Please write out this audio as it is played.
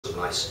of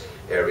nice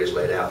areas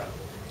laid out.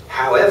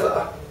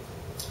 However,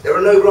 there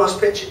are no grass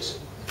pitches.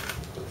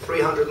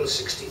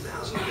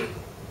 360,000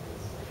 people.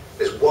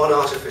 There's one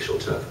artificial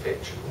turf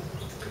pitch.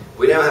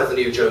 We now have the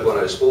new Joe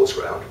Guano sports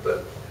ground,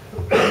 but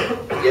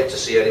yet to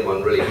see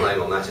anyone really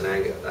playing on that in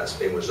anger. That's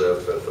been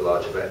reserved for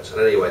large events. And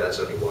anyway, that's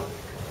only one.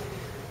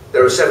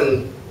 There are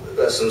some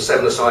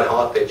 7-a-side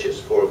hard pitches,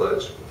 4 of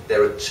those.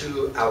 There are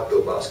 2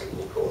 outdoor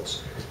basketball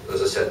courts. And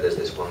as I said, there's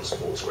this one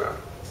sports ground.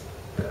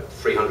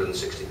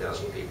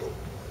 360,000 people,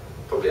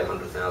 probably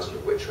 100,000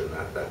 of which are in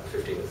that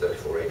 15 to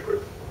 34 age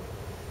group.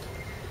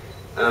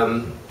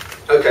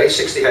 Okay,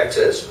 60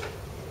 hectares.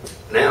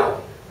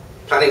 Now,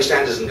 planning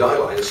standards and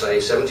guidelines say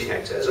 70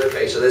 hectares.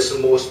 Okay, so there's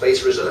some more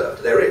space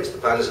reserved. There is. The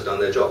planners have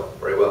done their job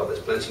very well. There's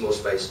plenty more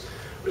space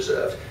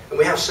reserved. And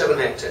we have 7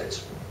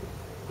 hectares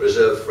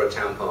reserved for a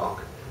town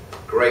park.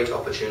 Great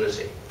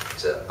opportunity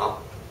to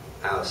up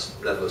our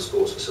level of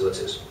sports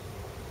facilities.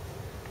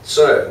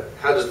 So,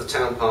 how does the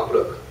town park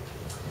look?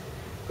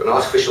 Got an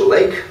artificial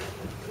lake,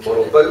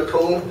 model boat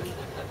pool,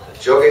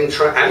 jogging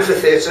track,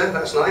 amphitheatre,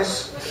 that's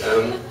nice.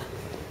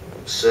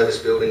 Service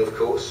building, of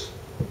course.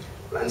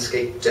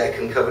 Landscape deck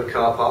and covered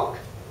car park.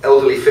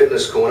 Elderly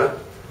fitness corner. I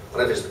don't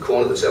know if it's the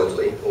corner that's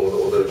elderly,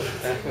 or the...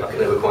 I can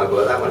never quite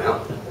work that one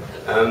out.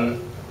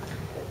 And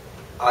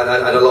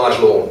a large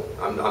lawn.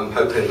 I'm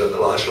hoping that the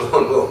large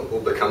lawn will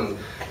become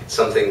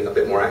something a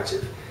bit more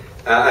active.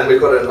 And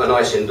we've got a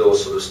nice indoor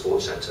sort of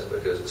sports centre,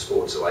 because the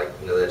sports are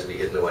there to be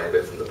hidden away a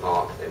bit from the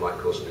park. They might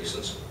cause a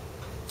nuisance.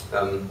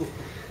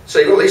 So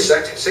you've got these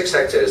 6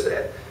 hectares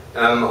there.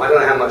 I don't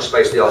know how much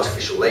space the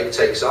artificial lake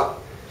takes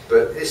up,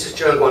 but this is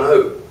Joe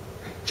Guano,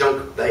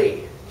 Junk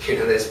Bay.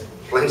 There's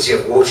plenty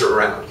of water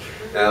around.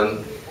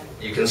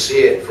 You can see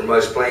it from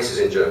most places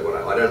in Joe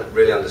Guano. I don't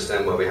really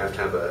understand why we have to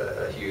have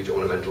a huge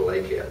ornamental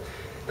lake here.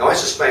 Now I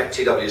suspect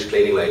TW's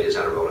cleaning lady has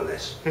had a role in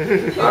this.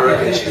 I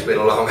reckon she's been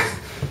along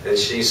and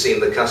she's seen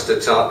the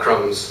custard tart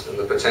crumbs and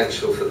the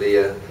potential for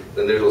the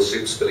noodle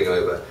soup spilling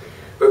over.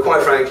 But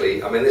quite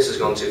frankly, I mean, this has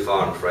gone too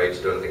far, I'm afraid,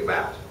 to do anything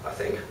about, I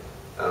think.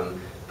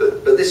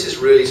 But this is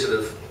really sort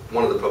of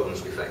one of the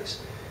problems we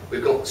face.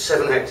 We've got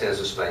 7 hectares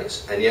of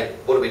space, and yet,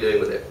 what are we doing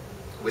with it?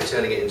 We're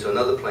turning it into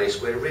another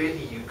place where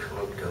really you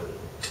can't go and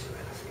do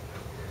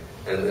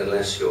anything,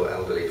 unless you're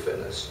elderly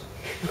fitness,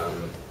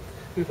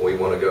 or you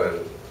want to go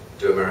and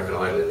do American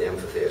Idol in the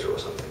amphitheatre or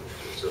something.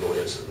 It's an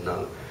audience of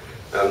none.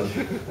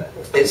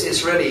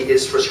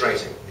 It's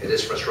frustrating. It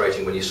is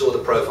frustrating when you saw the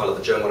profile of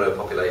the Joe Guano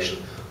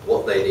population,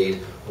 what they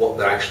need, what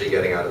they're actually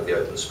getting out of the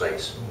open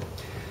space.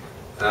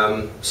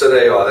 So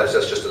there you are, that's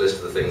just a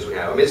list of the things we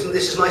have. I mean,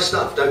 this is nice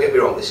stuff, don't get me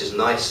wrong, this is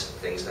nice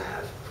things to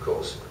have, of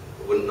course.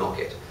 I wouldn't knock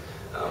it.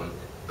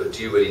 But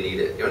do you really need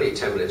it? You only need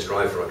 10 minutes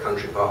drive for a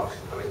country park.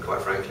 I mean,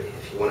 quite frankly,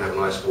 if you want to have a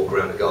nice walk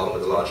around a garden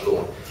with a large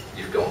lawn,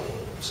 you've got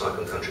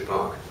Cyclone Country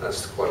Park.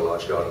 That's quite a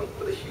large garden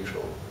with a huge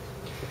lawn.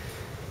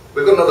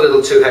 We've got another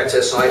little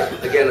 2-hectare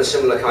site, again a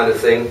similar kind of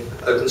thing,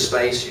 open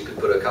space. You could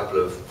put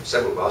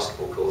several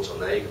basketball courts on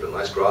there, you could put a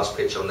nice grass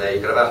pitch on there,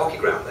 you could have a hockey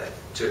ground there,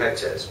 2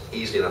 hectares,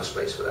 easily enough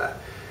space for that.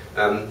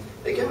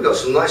 Again, we've got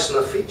some nice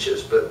enough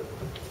features, but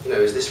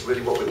is this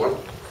really what we want?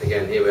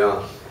 Again, here we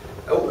are.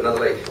 Oh, another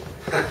lake.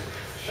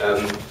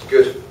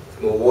 Good,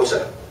 more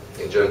water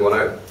in Joe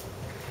Guano.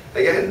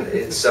 Again,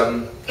 is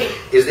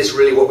this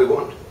really what we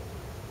want?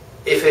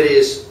 If it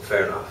is,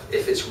 fair enough.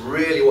 If it's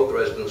really what the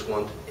residents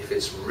want, if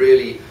it's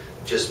really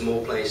just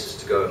more places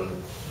to go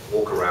and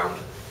walk around,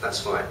 that's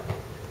fine.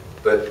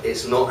 But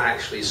it's not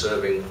actually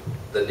serving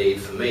the need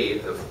for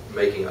me of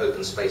making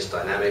open space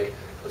dynamic,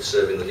 of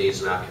serving the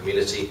needs of our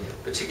community,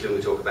 particularly when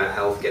we talk about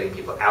health, getting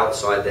people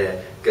outside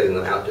there, getting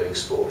them out doing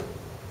sport.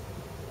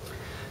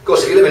 Of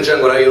course, if you live in Joe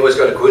Guano, you always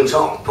go to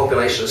Quintong,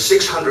 population of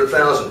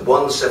 600,000,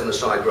 1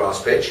 7-a-side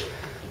grass pitch,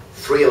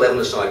 3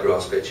 11-a-side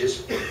grass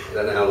pitches, I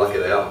don't know how lucky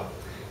they are.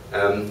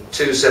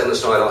 2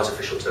 7-a-side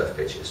artificial turf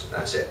pitches,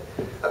 that's it.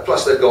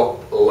 Plus they've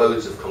got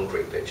loads of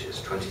concrete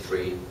pitches,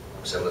 23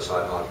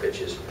 7-a-side hard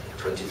pitches,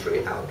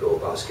 23 outdoor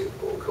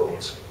basketball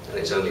courts, and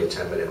it's only a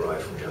 10-minute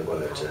ride from Joe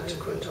Guano to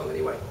Quintong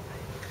anyway.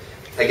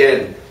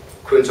 Again,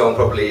 Quintong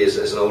probably is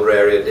an older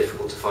area,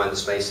 difficult to find the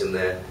space in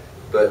there,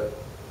 but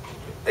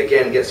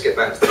again, let's get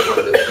back to the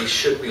point that we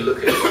should be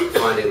looking at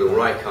finding the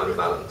right kind of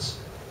balance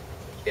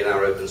in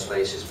our open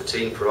spaces,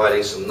 between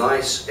providing some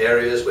nice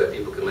areas where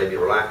people can maybe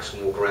relax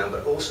and walk around,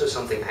 but also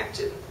something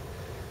active.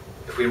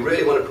 If we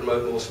really want to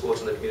promote more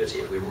sport in the community,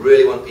 if we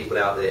really want people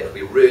out there, if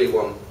we really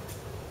want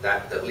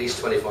that at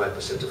least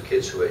 25% of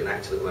kids who are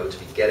inactive at the moment to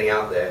be getting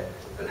out there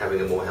and having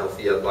a more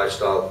healthier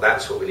lifestyle,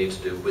 that's what we need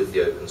to do with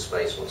the open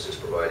space once it's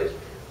provided.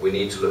 We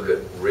need to look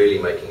at really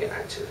making it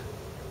active.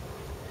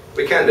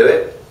 We can do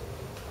it.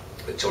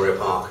 Victoria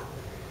Park.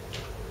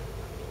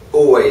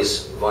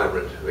 Always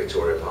vibrant,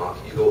 Victoria Park.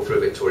 You go through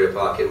Victoria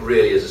Park, it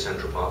really is a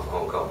central park for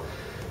Hong Kong.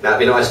 Now, it'd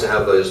be nice to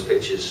have those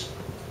pitches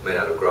made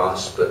out of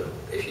grass, but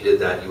if you did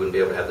that, you wouldn't be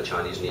able to have the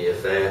Chinese New Year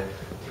Fair,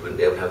 you wouldn't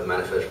be able to have the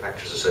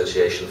Manufacturers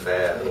Association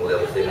Fair, and all the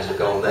other things that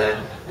go on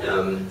there,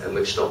 and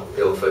which stop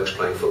the old folks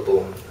playing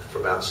football for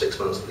about 6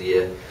 months of the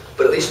year.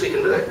 but at least we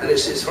can do it, and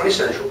it's very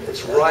central.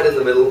 It's right in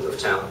the middle of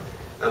town,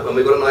 and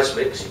we've got a nice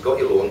mix. You've got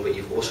your lawn, but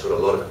you've also got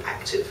a lot of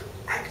active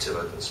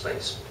open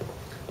space.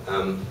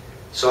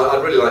 So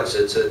I'd really like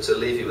to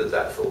leave you with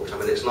that thought. I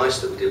mean, it's nice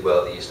that we did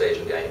well at the East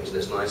Asian Games, and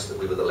it's nice that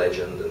we were the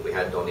legend, and we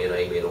had Donnie and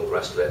Amy and all the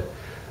rest of it.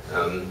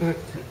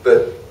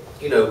 But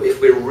you know, if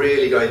we're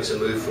really going to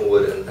move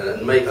forward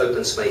and make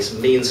open space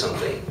mean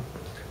something,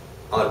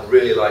 I'd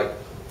really like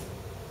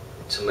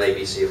to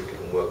maybe see if we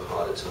can work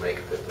harder to make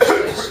open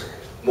space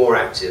more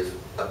active,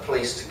 a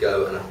place to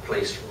go and a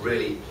place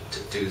really to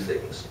do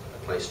things,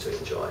 a place to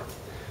enjoy.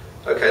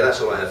 Okay,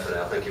 that's all I have for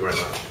now. Thank you very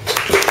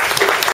much.